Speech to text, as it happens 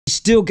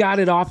still got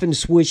it off and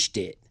swished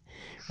it.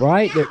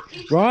 Right? Yeah,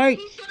 Right?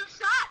 he should have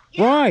shot.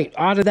 Yeah. Right.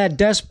 Out of that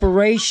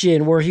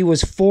desperation where he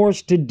was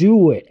forced to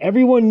do it.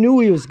 Everyone knew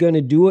he was going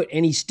to do it,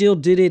 and he still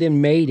did it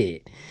and made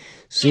it.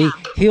 See, Yeah.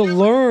 he'll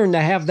learn to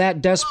have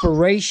that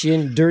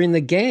desperation during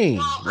the game,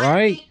 Well,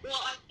 right?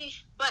 I think,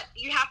 but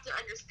you have to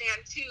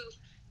understand too.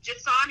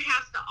 Jusaun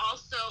has to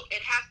also.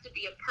 It has to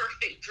be a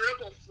perfect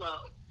dribble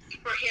flow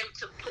for him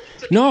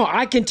to. No,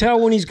 I can tell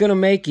when he's going to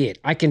make it.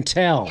 I can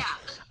tell. Yeah.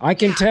 I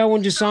can Yeah. tell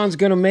when Jusaun's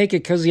going to make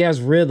it because he has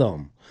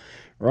rhythm,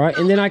 right?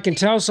 And then I can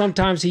tell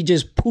sometimes he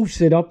just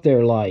poofs it up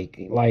there like,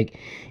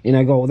 and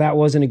I go, well, that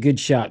wasn't a good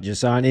shot,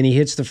 Jusaun, and he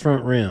hits the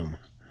front rim.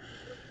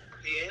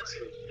 He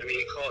answered. I mean,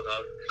 he called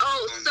out.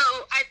 Oh, so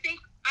I think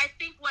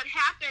what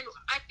happened.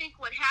 I think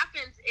what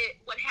happened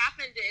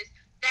is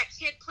that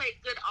kid played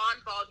good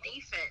on-ball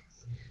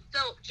defense. So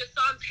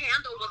Jusaun's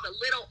handle was a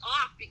little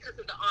off because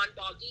of the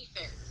on-ball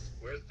defense.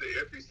 Where's the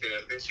earpiece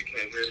at? I think she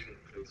can't hear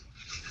you.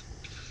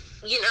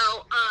 You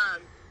know,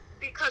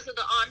 because of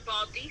the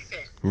on-ball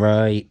defense.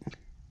 Right.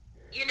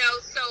 You know,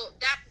 so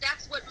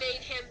that's what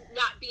made him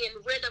not be in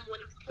rhythm when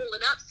he's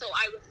pulling up. So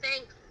I was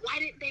saying, why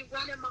didn't they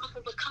run him off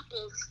of a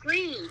couple of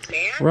screens,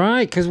 man?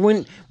 Right, because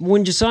when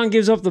Jusaun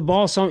gives up the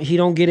ball, he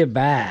don't get it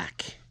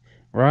back.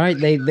 Right?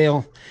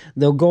 They'll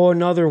go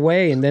another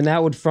way, and then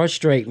that would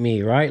frustrate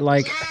me, right?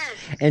 Like, Yes.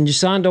 and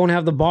Jusaun don't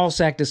have the ball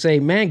sack to say,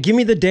 man, give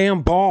me the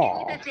damn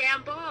ball. Give me the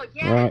damn ball.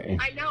 Yeah, Right.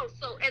 I know.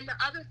 So, and the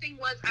other thing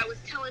was, I was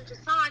telling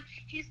Jusaun,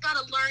 he's got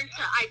to learn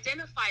to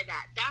identify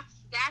that.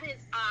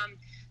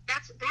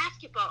 That's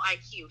basketball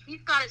IQ.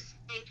 He's got to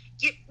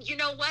say, you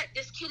know what?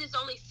 This kid is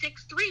only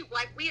 6'3",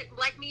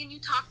 like me and you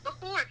talked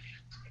before.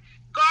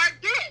 Guard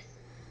this.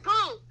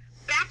 Boom.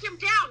 Back him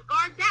down.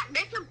 Guard that.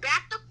 Make him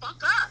back the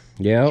fuck up.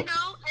 Yep. You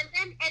know,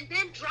 and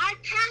then drive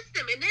past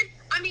him. And then,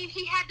 I mean,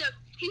 he had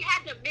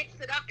to mix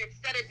it up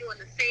instead of doing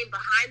the same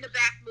behind the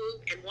back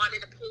move and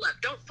wanting to pull up.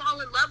 Don't fall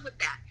in love with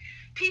that.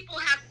 People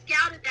have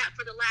scouted that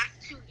for the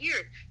last 2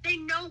 years. They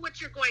know what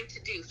you're going to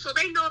do. So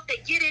they know if they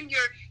get in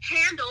your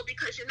handle,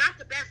 because you're not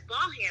the best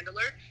ball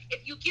handler,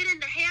 if you get in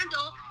the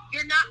handle,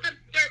 you're not the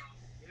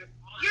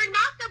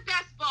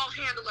best ball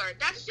handler.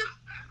 That's just,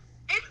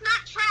 it's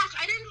not trash.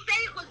 I didn't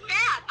say it was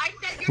bad. I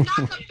said you're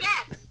not the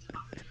best.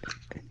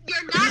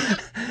 You're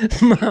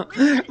not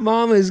the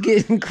Mom is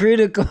getting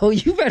critical.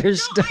 You better No,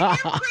 stop.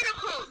 I am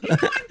critical.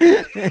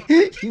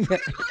 You know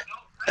I'm critical.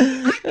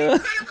 I've been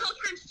critical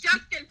since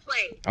Justin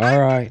played. All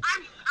right.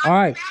 I'm All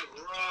right.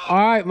 All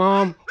right,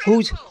 Mom.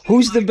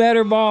 Who's the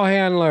better ball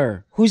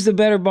handler? Who's the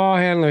better ball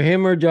handler,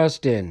 him or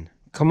Justin?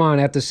 Come on,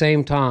 at the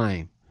same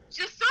time.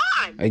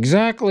 Jusaun.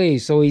 Exactly.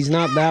 So he's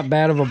not that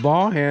bad of a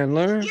ball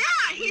handler. Yeah,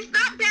 he's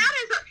not bad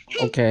as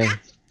a. Okay.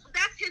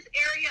 That's his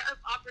area of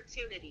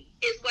opportunity,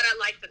 is what I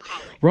like to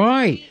call it.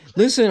 Right.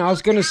 Listen, I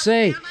was going to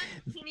say.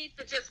 He needs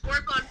to just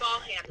work on ball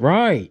handling.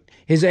 Right.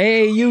 His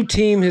AAU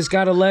team has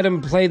got to let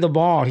him play the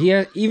ball.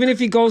 Even if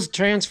he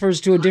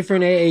transfers to a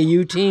different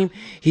AAU team,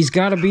 he's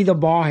got to be the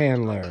ball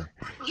handler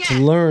to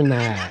learn And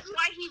that. that's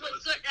why he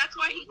was good. That's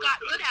why he got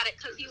good at it,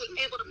 because he was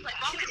able to play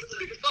ball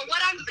handling. But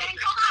what I'm saying,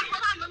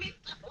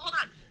 hold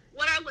on.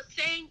 What I was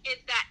saying is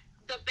that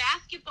the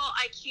basketball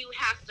IQ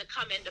has to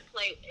come into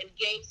play in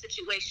game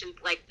situations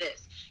like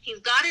this. He's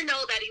got to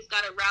know that he's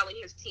got to rally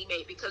his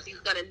teammate, because he's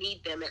going to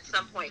need them at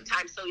some point in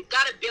time. So he's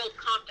got to build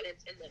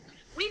confidence in them.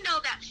 We know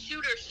that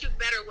shooters shoot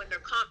better when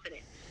they're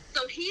confident.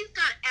 So he's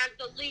got, as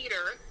the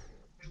leader,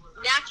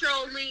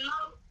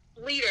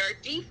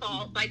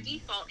 by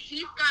default,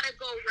 he's got to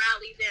go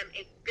rally them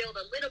and build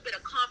a little bit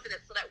of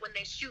confidence so that when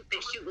they shoot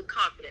with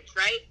confidence,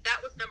 right?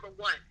 That was number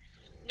one.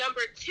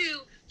 Number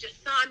two,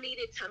 Jusaun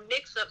needed to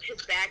mix up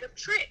his bag of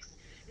tricks.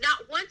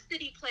 Not once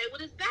did he play with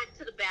his back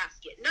to the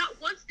basket.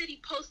 Not once did he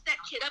post that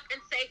kid up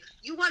and say,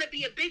 you want to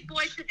be a big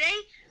boy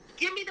today?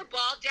 Give me the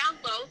ball down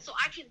low so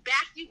I can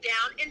back you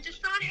down. And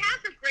Jusaun has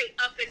a great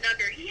up and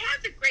under. He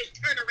has a great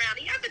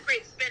turnaround. He has a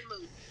great spin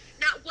move.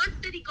 Not once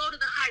did he go to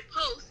the high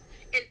post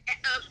and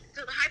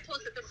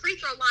at the free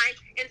throw line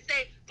and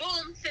say,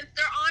 boom, since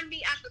they're on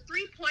me at the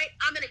 3-point,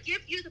 I'm going to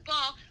give you the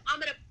ball. I'm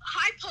going to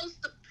high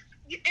post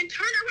and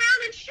turn around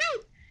and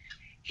shoot.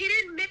 He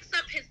didn't mix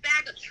up his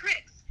bag of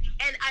tricks.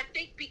 And I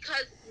think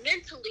because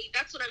mentally,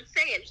 that's what I'm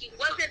saying, he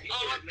wasn't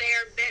all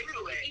there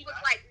mentally. He was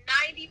like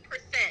 90%,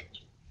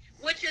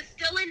 which is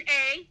still an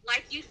A,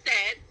 like you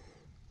said,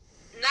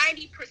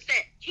 90%.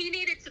 He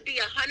needed to be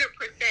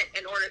 100%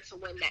 in order to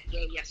win that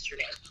game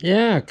yesterday.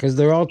 Yeah, because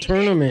they're all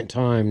tournament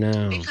time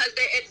now. Because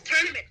it's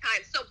tournament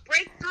time. So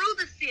break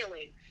through the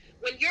ceiling.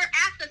 When you're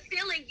at the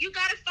ceiling, you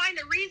got to find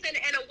a reason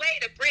and a way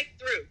to break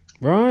through.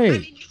 Right. I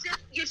mean,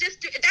 you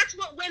just do, that's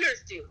what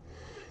winners do.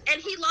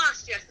 And he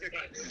lost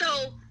yesterday.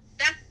 So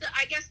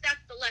I guess that's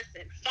the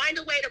lesson. Find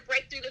a way to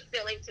break through the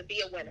ceiling to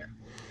be a winner.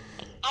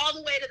 All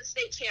the way to the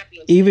state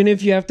championship. Even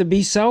if you have to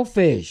be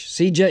selfish.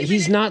 See,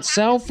 he's not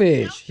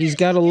selfish. He's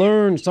got to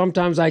learn.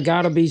 Sometimes I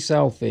got to be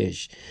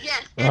selfish.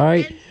 Yes.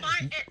 Right?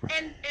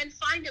 And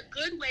find a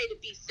good way to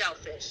be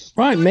selfish.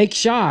 Right. Make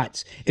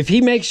shots. If he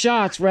makes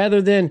shots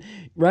rather than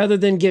rather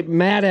than get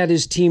mad at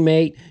his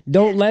teammate,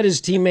 don't let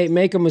his teammate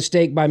make a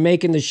mistake by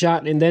making the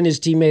shot, and then his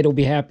teammate will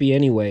be happy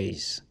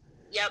anyways.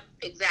 Yep,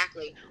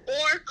 exactly.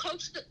 Or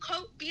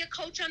be a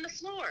coach on the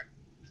floor.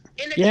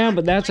 Yeah,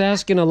 but that's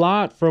asking a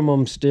lot from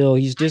him still.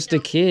 He's just a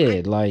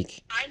kid. I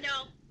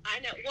know.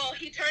 Well,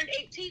 he turned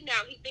 18 now.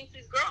 He thinks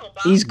he's grown,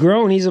 Bob. He's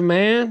grown. He's a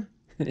man.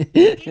 He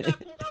got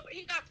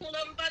pulled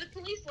over by the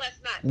police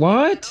last night.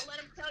 What? I'll let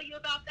him tell you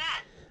about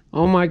that.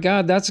 Oh, my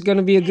God. That's going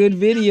to be a good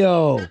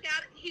video.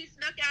 He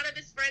snuck out of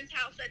his friend's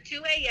house at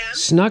 2 a.m.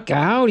 Snuck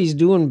out? He's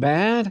doing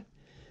bad?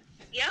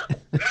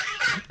 Yep.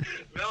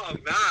 No,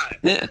 I'm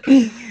not.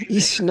 He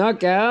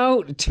snuck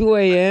out at 2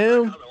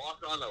 a.m.? I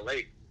walked on the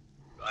lake.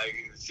 Like,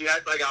 she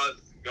acted like I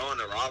was going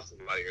to rob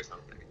somebody or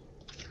something.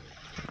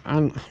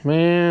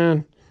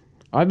 Man,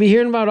 I'd be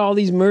hearing about all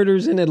these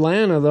murders in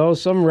Atlanta, though.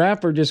 Some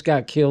rapper just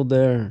got killed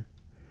there.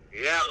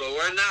 Yeah, but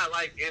we're not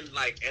like in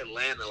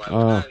Atlanta. Like,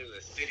 we're not in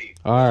the city.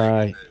 All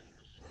right.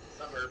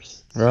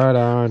 Suburbs. Right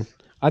on.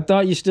 I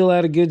thought you still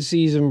had a good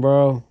season,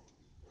 bro.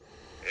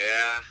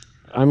 Yeah.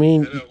 I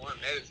mean, Made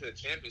it to the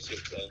championship,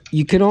 though.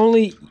 you can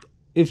only,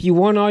 if you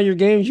won all your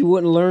games, you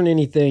wouldn't learn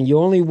anything. You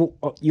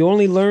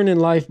only learn in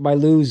life by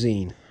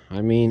losing. I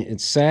mean,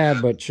 it's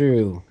sad but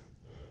true.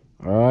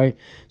 All right.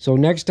 So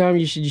next time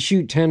you should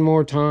shoot 10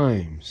 more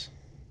times.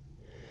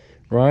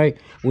 Right?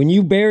 When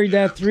you buried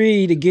that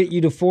 3 to get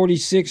you to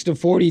 46 to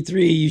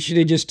 43, you should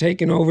have just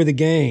taken over the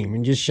game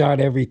and just shot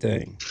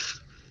everything.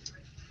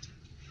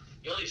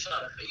 You only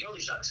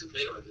shot 2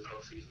 big on this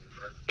whole season,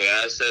 bro.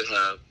 Yeah, it says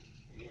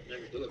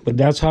But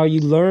that's how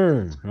you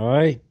learn, all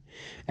right?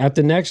 At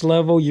the next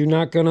level,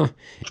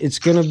 it's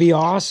gonna be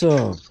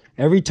awesome.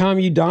 Every time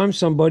you dime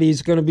somebody,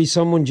 it's gonna be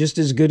someone just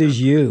as good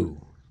as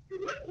you.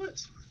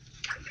 What?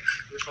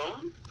 Your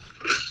phone?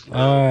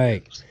 All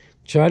right.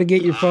 Try to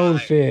get your phone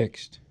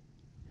fixed.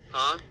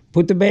 Huh?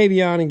 Put the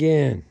baby on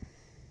again.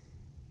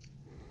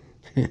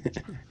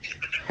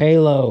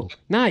 Halo.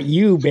 Not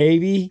you,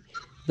 baby.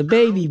 The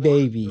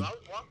baby.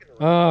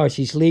 Oh,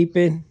 she's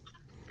sleeping?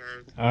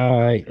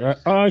 All right.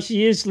 Oh,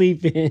 she is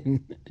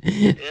sleeping.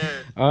 Yeah.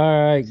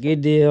 All right.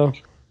 Good deal.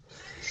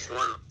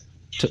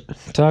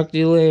 Talk to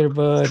you later,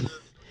 bud.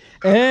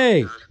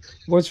 Hey,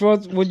 what's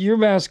wrong with your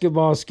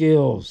basketball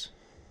skills?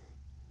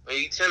 Are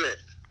you timid?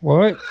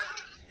 What?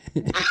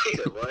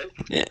 What?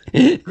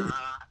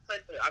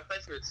 I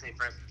played for the St.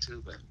 Francis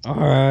too, but All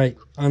right.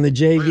 On the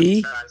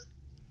JV?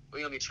 We're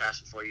gonna be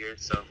trash for 4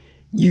 years, so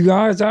You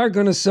guys are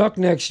going to suck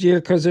next year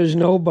because there's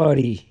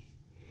nobody.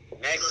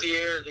 next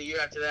year, the year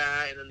after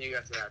that, and then the year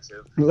after that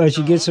too. Unless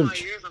you So get all some... my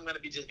years, I'm gonna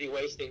be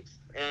wasting,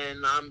 and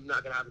I'm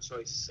not gonna have a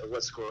choice of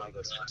what school I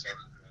go to.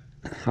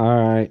 So All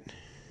right.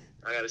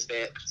 I gotta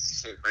stay at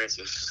St.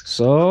 Francis.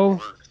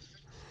 So,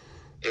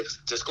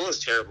 The school is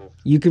terrible.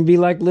 you can be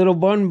like little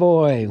Bun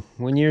Boy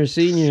when you're a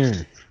senior.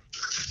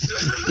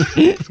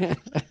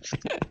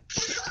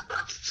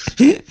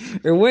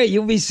 Or wait,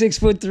 you'll be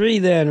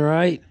 6'3" then,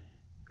 right?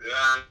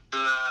 I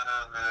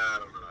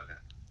don't know about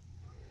that.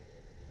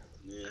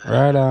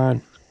 Yeah. Right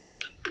on.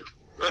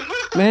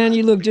 Man,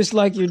 you look just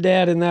like your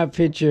dad in that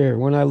picture.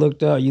 When I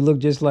looked up, you look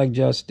just like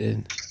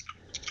Justin.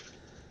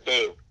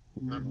 Who?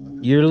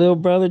 Your little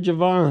brother,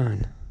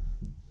 Javon.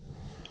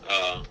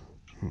 All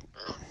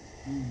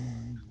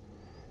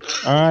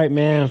right,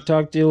 man. I'll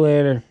talk to you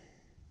later.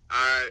 All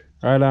right.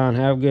 Right on.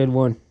 Have a good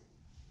one.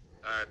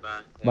 All right,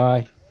 bye.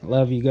 Bye.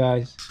 Love you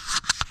guys.